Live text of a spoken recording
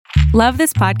Love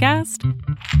this podcast?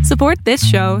 Support this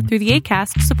show through the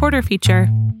Acast supporter feature.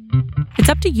 It's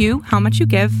up to you how much you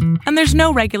give, and there's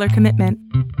no regular commitment.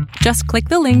 Just click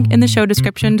the link in the show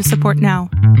description to support now.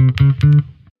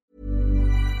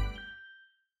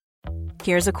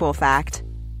 Here's a cool fact.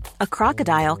 A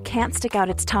crocodile can't stick out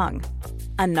its tongue.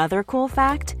 Another cool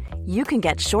fact, you can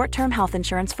get short-term health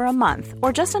insurance for a month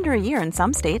or just under a year in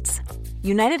some states.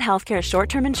 United Healthcare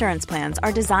short-term insurance plans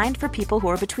are designed for people who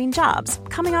are between jobs,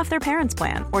 coming off their parents'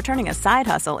 plan, or turning a side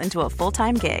hustle into a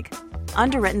full-time gig.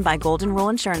 Underwritten by Golden Rule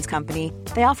Insurance Company,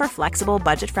 they offer flexible,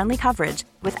 budget-friendly coverage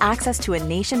with access to a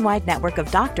nationwide network of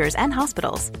doctors and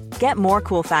hospitals. Get more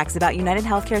cool facts about United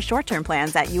Healthcare short-term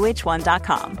plans at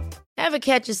uh1.com. Ever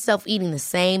catch yourself eating the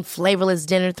same flavorless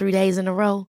dinner 3 days in a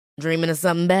row? Dreaming of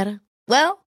something better?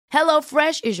 Well,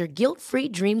 HelloFresh is your guilt-free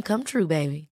dream come true,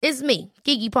 baby. It's me,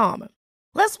 Keke Palmer.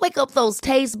 Let's wake up those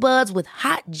taste buds with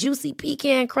hot, juicy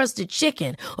pecan-crusted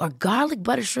chicken or garlic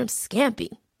butter shrimp scampi.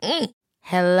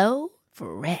 Hello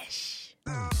Fresh.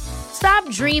 Stop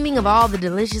dreaming of all the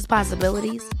delicious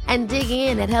possibilities and dig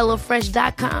in at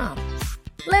HelloFresh.com.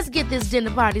 Let's get this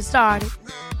dinner party started.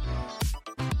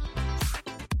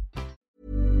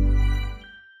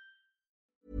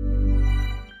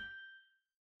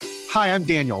 Hi, I'm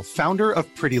Daniel, founder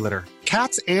of Pretty Litter.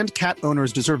 Cats and cat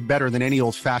owners deserve better than any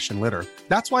old-fashioned litter.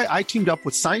 That's why I teamed up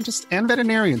with scientists and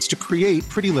veterinarians to create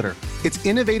Pretty Litter. Its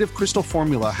innovative crystal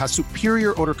formula has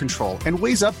superior odor control and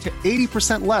weighs up to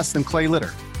 80% less than clay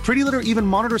litter. Pretty Litter even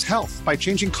monitors health by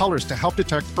changing colors to help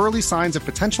detect early signs of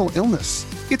potential illness.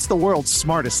 It's the world's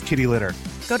smartest kitty litter.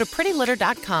 Go to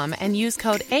prettylitter.com and use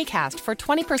code ACAST for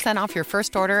 20% off your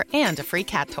first order and a free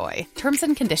cat toy. Terms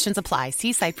and conditions apply.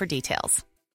 See site for details.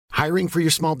 Hiring for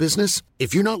your small business?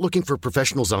 If you're not looking for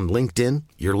professionals on LinkedIn,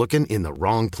 you're looking in the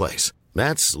wrong place.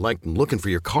 That's like looking for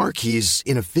your car keys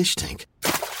in a fish tank.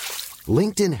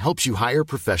 LinkedIn helps you hire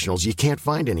professionals you can't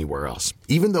find anywhere else,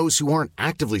 even those who aren't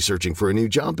actively searching for a new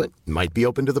job but might be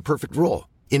open to the perfect role.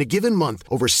 In a given month,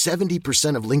 over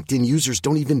 70% of LinkedIn users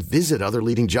don't even visit other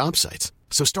leading job sites.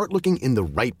 So start looking in the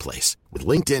right place. With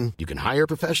LinkedIn, you can hire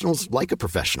professionals like a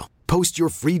professional. Post your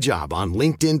free job on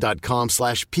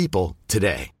linkedin.com/people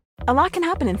today. A lot can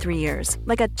happen in 3 years,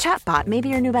 like a chatbot may be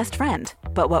your new best friend.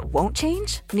 But what won't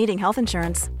change? Needing health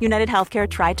insurance. United Healthcare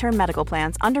Tri-Term Medical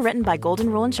Plans, underwritten by Golden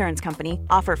Rule Insurance Company,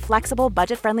 offer flexible,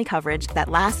 budget-friendly coverage that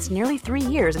lasts nearly 3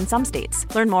 years in some states.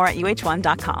 Learn more at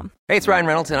uh1.com. Hey, it's Ryan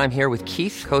Reynolds, and I'm here with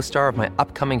Keith, co-star of my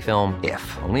upcoming film,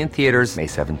 If, only in theaters May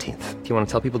 17th. Do you want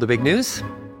to tell people the big news?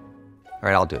 All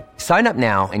right, I'll do it. Sign up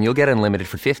now and you'll get unlimited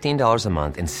for $15 a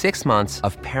month and 6 months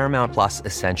of Paramount Plus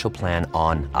Essential Plan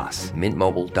on us.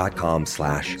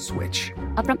 MintMobile.com/switch.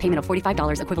 Upfront payment of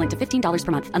 $45 equivalent to $15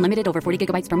 per month. Unlimited over 40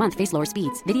 gigabytes per month. Face lower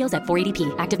speeds. Videos at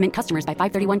 480p. Active Mint customers by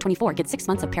 531.24 get 6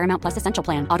 months of Paramount Plus Essential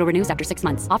Plan. Auto renews after 6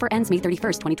 months. Offer ends May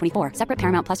 31st, 2024. Separate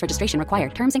Paramount Plus registration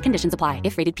required. Terms and conditions apply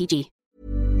if rated PG.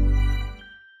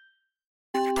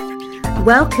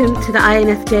 Welcome to the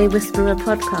INFJ Whisperer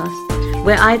podcast,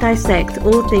 where I dissect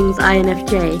all things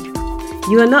INFJ.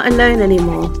 You are not alone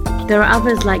anymore. There are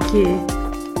others like you.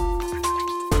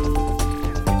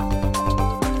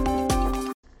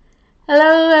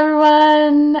 Hello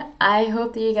everyone! I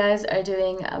hope that you guys are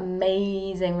doing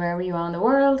amazing wherever you are in the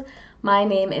world. My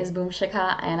name is Boom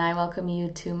Shikha and I welcome you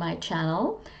to my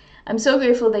channel. I'm so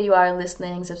grateful that you are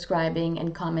listening, subscribing,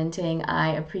 and commenting.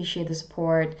 I appreciate the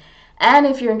support. And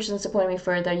if you're interested in supporting me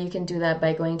further, you can do that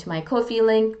by going to my Ko-fi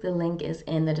link. The link is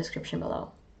in the description below.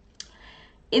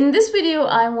 In this video,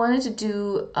 I wanted to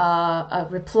do a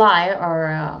reply or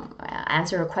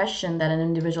answer a question that an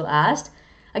individual asked.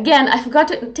 Again, I forgot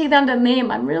to take down the name.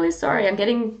 I'm really sorry. I'm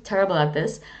getting terrible at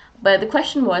this. But the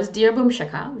question was, Dear Boom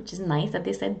Shikha, which is nice that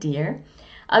they said dear.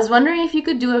 I was wondering if you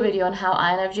could do a video on how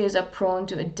INFJs are prone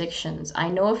to addictions. I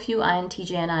know a few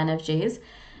INTJ and INFJs.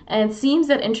 And it seems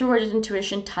that introverted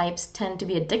intuition types tend to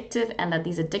be addictive and that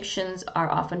these addictions are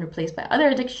often replaced by other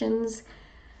addictions.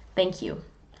 Thank you.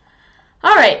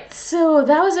 All right, so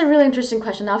that was a really interesting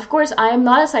question. Now, of course, I am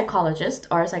not a psychologist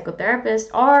or a psychotherapist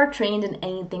or trained in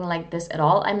anything like this at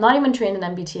all. I'm not even trained in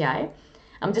MBTI.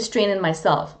 I'm just trained in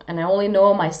myself, and I only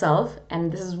know myself.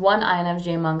 And this is one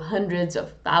INFJ among hundreds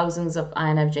of thousands of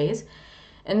INFJs.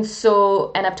 And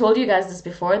I've told you guys this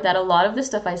before, that a lot of the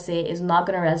stuff I say is not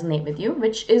going to resonate with you,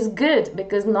 which is good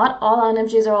because not all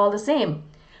INFJs are all the same.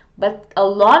 But a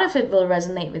lot of it will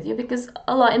resonate with you because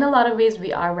in a lot of ways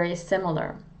we are very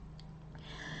similar.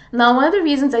 Now, one of the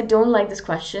reasons I don't like this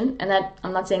question, and that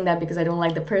I'm not saying that because I don't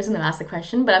like the person who asked the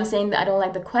question, but I'm saying that I don't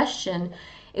like the question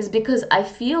is because I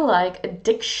feel like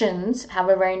addictions have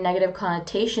a very negative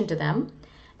connotation to them.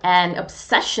 And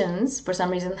obsessions, for some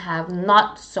reason, have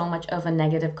not so much of a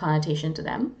negative connotation to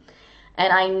them.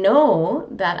 And I know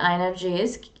that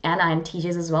INFJs and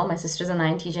INTJs as well, my sister's an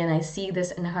INTJ, and I see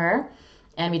this in her,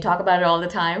 and we talk about it all the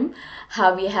time,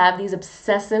 how we have these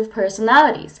obsessive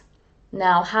personalities.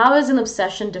 Now, how is an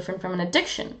obsession different from an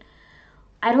addiction?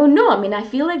 I don't know. I mean, I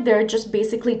feel like they're just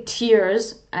basically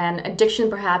tiers, and addiction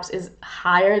perhaps is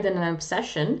higher than an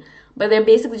obsession, but they're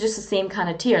basically just the same kind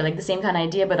of tier, like the same kind of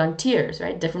idea, but on tiers,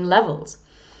 right? Different levels.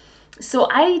 So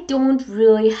I don't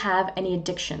really have any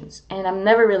addictions, and I've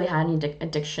never really had any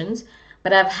addictions,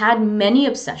 but I've had many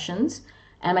obsessions,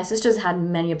 and my sister's had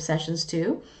many obsessions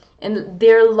too. And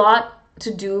they're a lot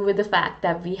to do with the fact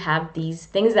that we have these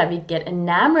things that we get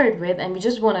enamored with, and we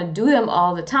just want to do them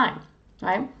all the time,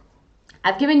 right?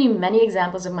 I've given you many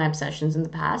examples of my obsessions in the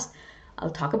past.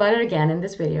 I'll talk about it again in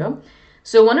this video.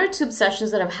 So one or two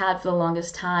obsessions that I've had for the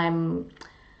longest time,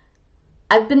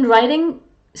 I've been writing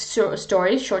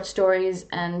stories, short stories,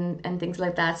 and things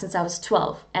like that since I was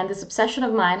 12. And this obsession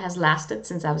of mine has lasted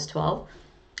since I was 12.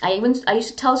 I used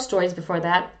to tell stories before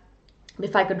that.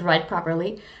 If I could write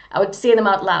properly, I would say them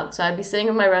out loud. So I'd be sitting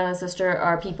with my brother and sister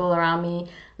or people around me,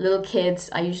 little kids.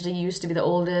 I usually used to be the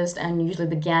oldest and usually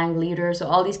the gang leader. So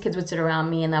all these kids would sit around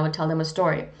me and I would tell them a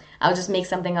story. I would just make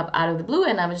something up out of the blue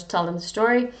and I would just tell them the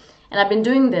story. And I've been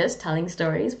doing this, telling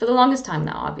stories, for the longest time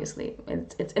now, obviously.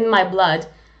 It's in my blood.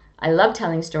 I love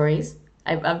telling stories.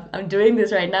 I'm doing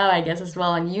this right now, I guess, as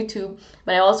well on YouTube.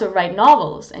 But I also write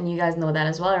novels, and you guys know that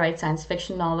as well. I write science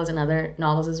fiction novels and other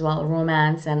novels as well,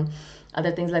 romance and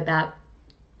other things like that.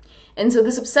 And so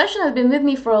this obsession has been with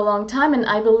me for a long time, and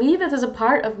I believe it is a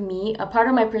part of me, a part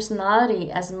of my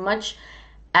personality, as much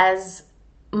as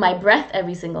my breath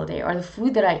every single day, or the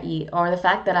food that I eat, or the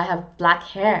fact that I have black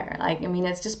hair. Like, I mean,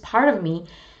 it's just part of me.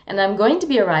 And I'm going to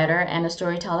be a writer and a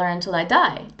storyteller until I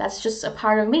die. That's just a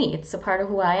part of me. It's a part of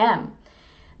who I am.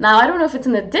 Now, I don't know if it's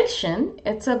an addiction,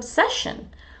 it's obsession.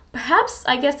 Perhaps,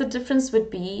 I guess the difference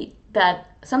would be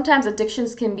that sometimes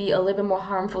addictions can be a little bit more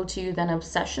harmful to you than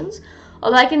obsessions.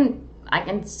 Although I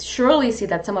can surely see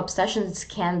that some obsessions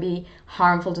can be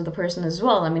harmful to the person as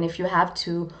well. I mean, if you have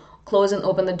to close and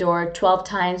open the door 12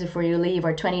 times before you leave,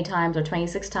 or 20 times, or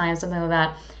 26 times, something like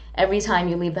that, every time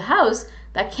you leave the house,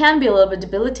 that can be a little bit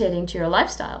debilitating to your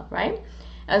lifestyle, right?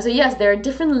 And so yes, there are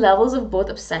different levels of both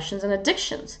obsessions and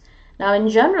addictions. Now, in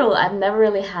general, I've never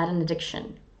really had an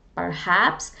addiction.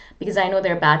 Perhaps because I know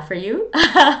they're bad for you,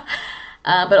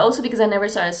 but also because I never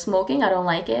started smoking. I don't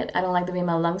like it. I don't like the way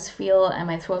my lungs feel and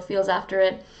my throat feels after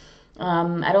it.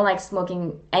 I don't like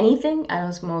smoking anything. I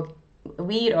don't smoke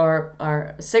weed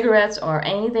or cigarettes or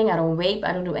anything. I don't vape.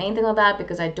 I don't do anything like that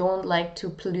because I don't like to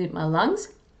pollute my lungs.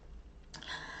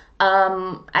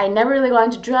 I never really got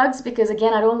into drugs because,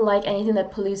 again, I don't like anything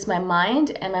that pollutes my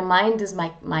mind, and my mind is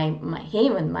my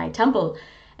haven, my temple,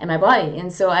 and my body.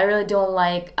 And so I really don't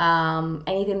like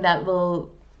anything that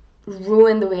will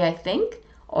ruin the way I think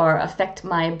or affect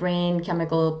my brain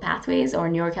chemical pathways or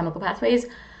neurochemical pathways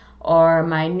or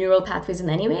my neural pathways in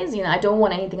any ways. You know, I don't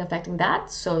want anything affecting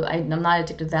that, so I'm not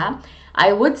addicted to that.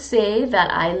 I would say that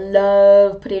I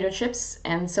love potato chips,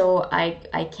 and so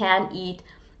I can eat.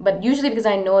 But usually because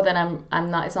I know that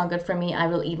it's not good for me, I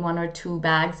will eat 1 or 2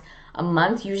 bags a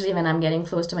month. Usually when I'm getting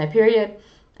close to my period,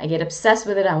 I get obsessed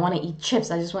with it. I want to eat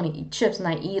chips. I just want to eat chips, and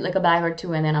I eat like a bag or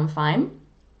 2 and then I'm fine.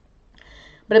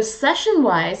 But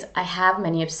obsession-wise, I have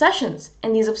many obsessions,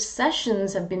 and these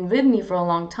obsessions have been with me for a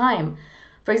long time.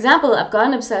 For example, I've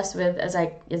gotten obsessed with,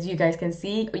 as you guys can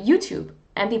see, YouTube.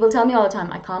 And people tell me all the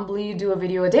time, I can't believe you do a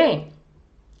video a day.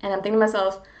 And I'm thinking to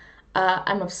myself,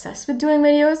 I'm obsessed with doing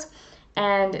videos.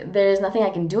 And there's nothing I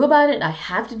can do about it. I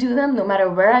have to do them. No matter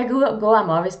where I go, I'm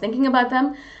always thinking about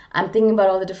them. I'm thinking about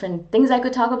all the different things I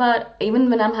could talk about. Even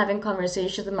when I'm having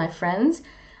conversations with my friends,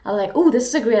 I'm like, oh, this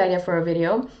is a great idea for a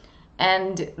video.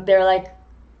 And they're like,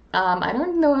 I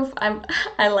don't know if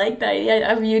I like the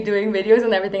idea of you doing videos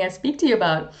and everything I speak to you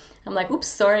about. I'm like, oops,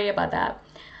 sorry about that.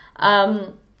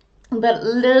 But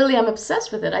literally, I'm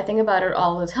obsessed with it. I think about it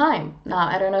all the time. Now,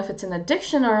 I don't know if it's an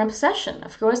addiction or an obsession.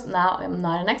 Of course, now I'm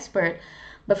not an expert.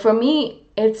 But for me,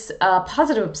 it's a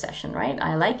positive obsession, right?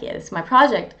 I like it. It's my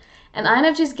project. And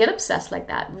INFJs get obsessed like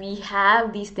that. We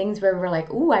have these things where we're like,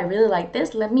 ooh, I really like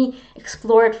this. Let me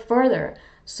explore it further.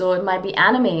 So it might be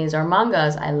animes or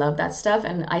mangas. I love that stuff.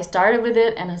 And I started with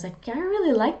it, and I was like, yeah, I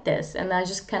really like this. And I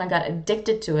just kind of got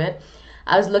addicted to it.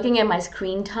 I was looking at my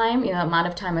screen time, the amount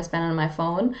of time I spend on my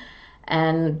phone.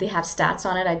 And they have stats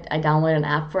on it. I downloaded an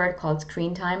app for it called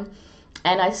Screen Time.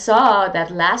 And I saw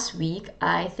that last week,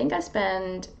 I think I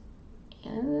spent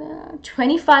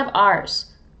 25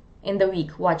 hours in the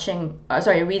week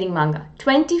reading manga.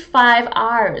 25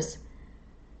 hours.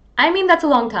 I mean, that's a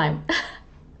long time.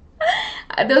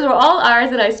 Those were all hours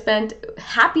that I spent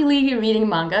happily reading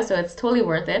manga, so it's totally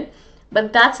worth it.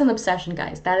 But that's an obsession,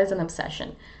 guys. That is an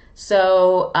obsession.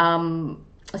 So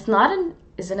it's not an,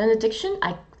 is it an addiction?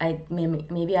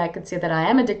 Maybe I could say that I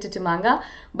am addicted to manga.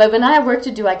 But when I have work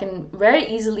to do, I can very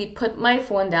easily put my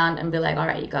phone down and be like, all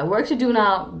right, you got work to do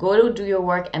now. Go to do your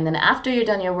work, and then after you're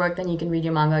done your work, then you can read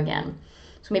your manga again.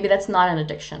 So maybe that's not an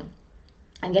addiction.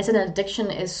 I guess an addiction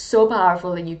is so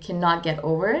powerful that you cannot get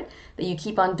over it, that you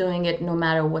keep on doing it no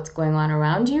matter what's going on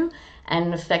around you, and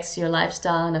it affects your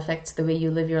lifestyle and affects the way you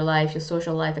live your life, your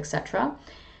social life, etc.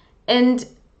 And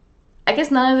I guess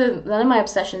none of my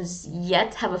obsessions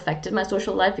yet have affected my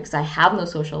social life, because I have no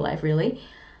social life really.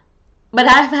 But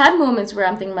I've had moments where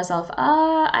I'm thinking to myself,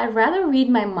 I'd rather read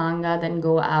my manga than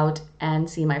go out and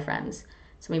see my friends.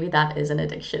 So maybe that is an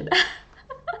addiction.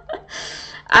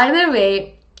 Either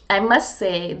way, I must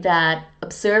say that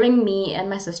observing me and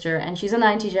my sister, and she's an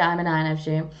INTJ, I'm an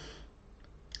INFJ,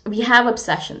 we have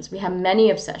obsessions. We have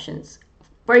many obsessions.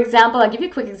 For example, I'll give you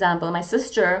a quick example. My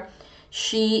sister,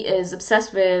 she is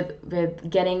obsessed with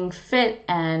getting fit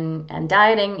and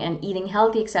dieting and eating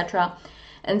healthy, etc.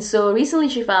 And so recently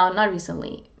she found, not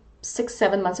recently,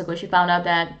 6-7 months ago, she found out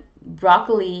that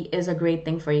broccoli is a great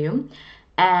thing for you.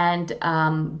 And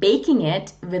baking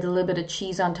it with a little bit of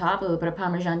cheese on top, a little bit of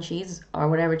Parmesan cheese or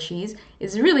whatever cheese,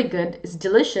 is really good. It's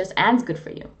delicious and it's good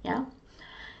for you. Yeah.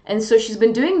 And so she's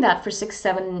been doing that for 6,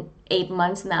 7, 8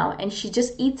 months now, and she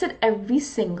just eats it every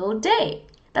single day.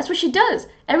 That's what she does.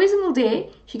 Every single day,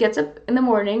 she gets up in the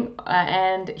morning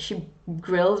and she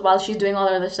grills while she's doing all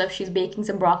her other stuff. She's baking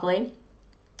some broccoli,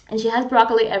 and she has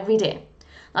broccoli every day.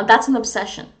 Now that's an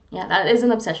obsession. Yeah, that is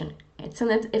an obsession.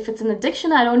 If it's an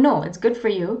addiction, I don't know. It's good for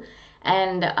you,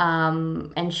 and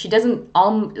she doesn't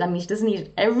she doesn't eat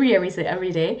it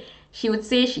every day. She would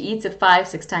say she eats it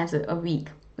 5-6 times a week,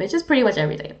 which is pretty much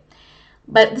every day.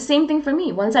 But the same thing for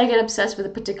me. Once I get obsessed with a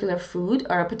particular food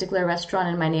or a particular restaurant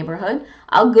in my neighborhood,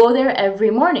 I'll go there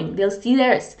every morning. They'll see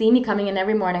me coming in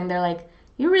every morning. They're like,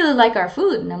 "You really like our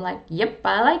food?" And I'm like, "Yep,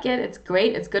 I like it. It's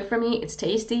great. It's good for me. It's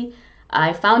tasty.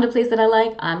 I found a place that I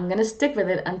like. I'm going to stick with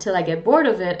it until I get bored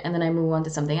of it, and then I move on to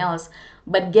something else."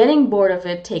 But getting bored of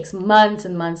it takes months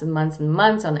and months and months and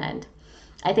months on end.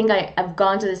 I think I've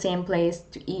gone to the same place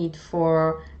to eat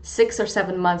for 6 or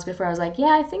 7 months before I was like,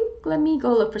 yeah, I think let me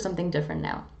go look for something different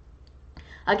now.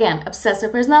 Again,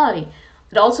 obsessive personality.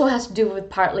 It also has to do with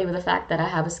partly with the fact that I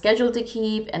have a schedule to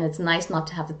keep, and it's nice not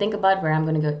to have to think about where I'm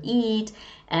going to go eat.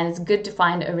 And it's good to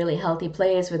find a really healthy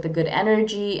place with a good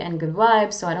energy and good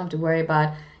vibes, so I don't have to worry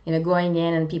about, going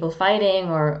in and people fighting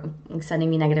or sending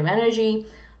me negative energy.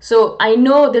 So I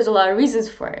know there's a lot of reasons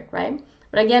for it, right?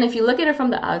 But again, if you look at it from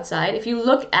the outside, if you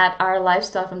look at our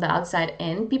lifestyle from the outside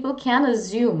in, people can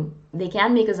assume, they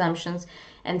can make assumptions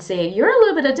and say, you're a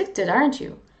little bit addicted, aren't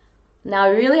you?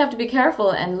 Now, you really have to be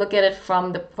careful and look at it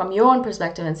from your own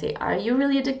perspective and say, are you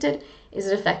really addicted? Is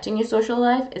it affecting your social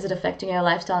life? Is it affecting your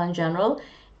lifestyle in general?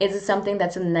 Is it something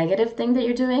that's a negative thing that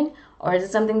you're doing? Or is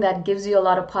it something that gives you a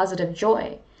lot of positive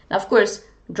joy? Now, of course,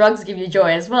 drugs give you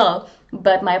joy as well,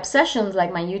 but my obsessions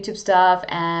like my YouTube stuff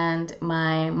and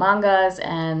my mangas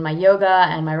and my yoga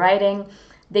and my writing,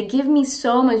 they give me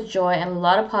so much joy and a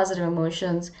lot of positive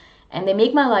emotions, and they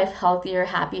make my life healthier,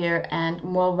 happier, and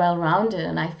more well-rounded,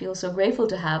 and I feel so grateful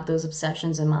to have those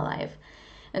obsessions in my life.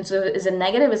 And so is it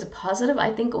negative, is it positive?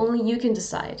 I think only you can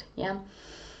decide, yeah?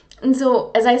 And so,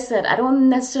 as I said, I don't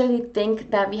necessarily think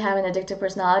that we have an addictive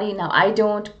personality. Now, I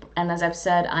don't, and as I've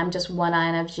said, I'm just one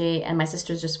INFJ, and my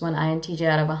sister's just one INTJ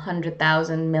out of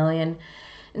 100,000 million.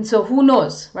 And so, who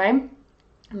knows, right?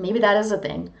 Maybe that is a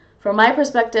thing. From my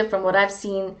perspective, from what I've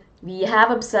seen, we have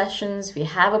obsessions, we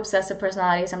have obsessive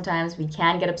personality sometimes, we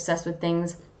can get obsessed with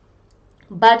things,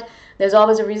 but there's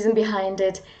always a reason behind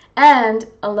it, and in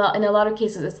a lot of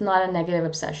cases, it's not a negative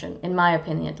obsession, in my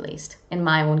opinion at least, in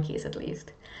my own case at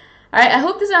least. All right, I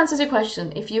hope this answers your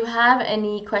question. If you have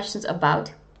any questions about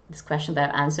this question that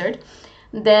I've answered,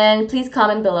 then please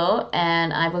comment below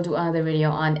and I will do another video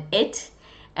on it.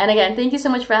 And again, thank you so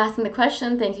much for asking the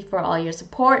question. Thank you for all your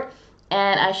support,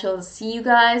 and I shall see you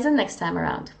guys the next time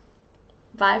around.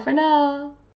 Bye for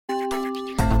now.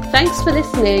 Thanks for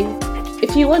listening.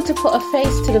 If you want to put a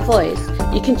face to the voice,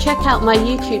 you can check out my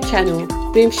YouTube channel,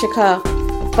 Boom Shikha.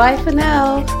 Bye for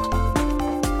now.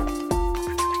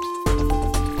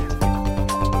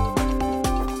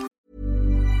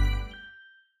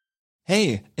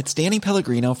 Hey, it's Danny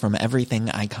Pellegrino from Everything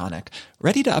Iconic.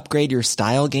 Ready to upgrade your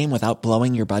style game without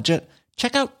blowing your budget?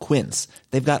 Check out Quince.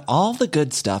 They've got all the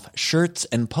good stuff, shirts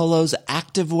and polos,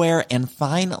 activewear, and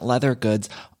fine leather goods,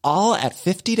 all at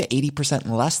 50 to 80%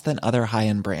 less than other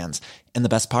high-end brands. And the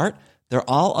best part? They're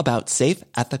all about safe,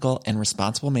 ethical, and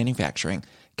responsible manufacturing.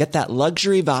 Get that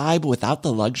luxury vibe without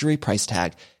the luxury price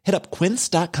tag. Hit up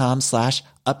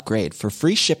quince.com/upgrade for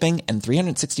free shipping and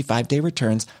 365-day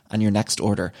returns on your next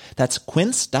order. That's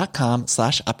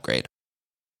quince.com/upgrade.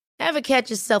 Ever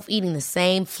catch yourself eating the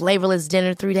same flavorless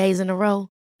dinner 3 days in a row?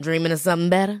 Dreaming of something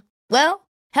better? Well,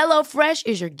 HelloFresh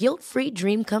is your guilt-free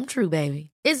dream come true,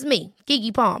 baby. It's me,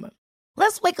 Keke Palmer.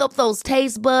 Let's wake up those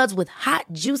taste buds with hot,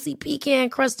 juicy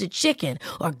pecan-crusted chicken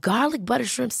or garlic butter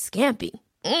shrimp scampi.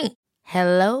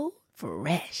 Hello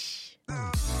Fresh.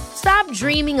 Stop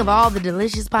dreaming of all the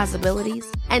delicious possibilities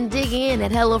and dig in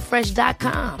at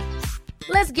HelloFresh.com.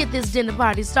 Let's get this dinner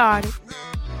party started.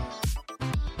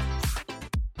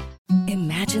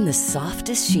 Imagine the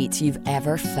softest sheets you've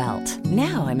ever felt.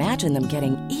 Now imagine them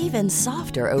getting even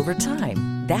softer over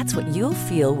time. That's what you'll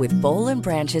feel with Boll &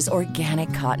 Branch's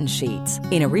organic cotton sheets.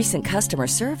 In a recent customer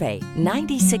survey,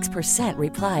 96%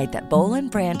 replied that Boll &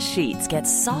 Branch sheets get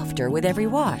softer with every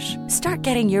wash. Start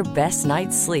getting your best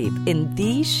night's sleep in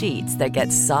these sheets that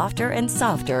get softer and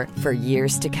softer for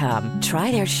years to come.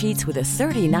 Try their sheets with a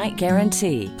 30-night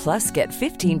guarantee. Plus, get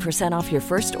 15% off your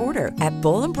first order at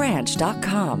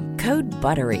bollandbranch.com. Code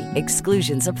BUTTERY.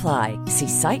 Exclusions apply. See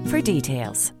site for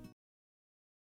details.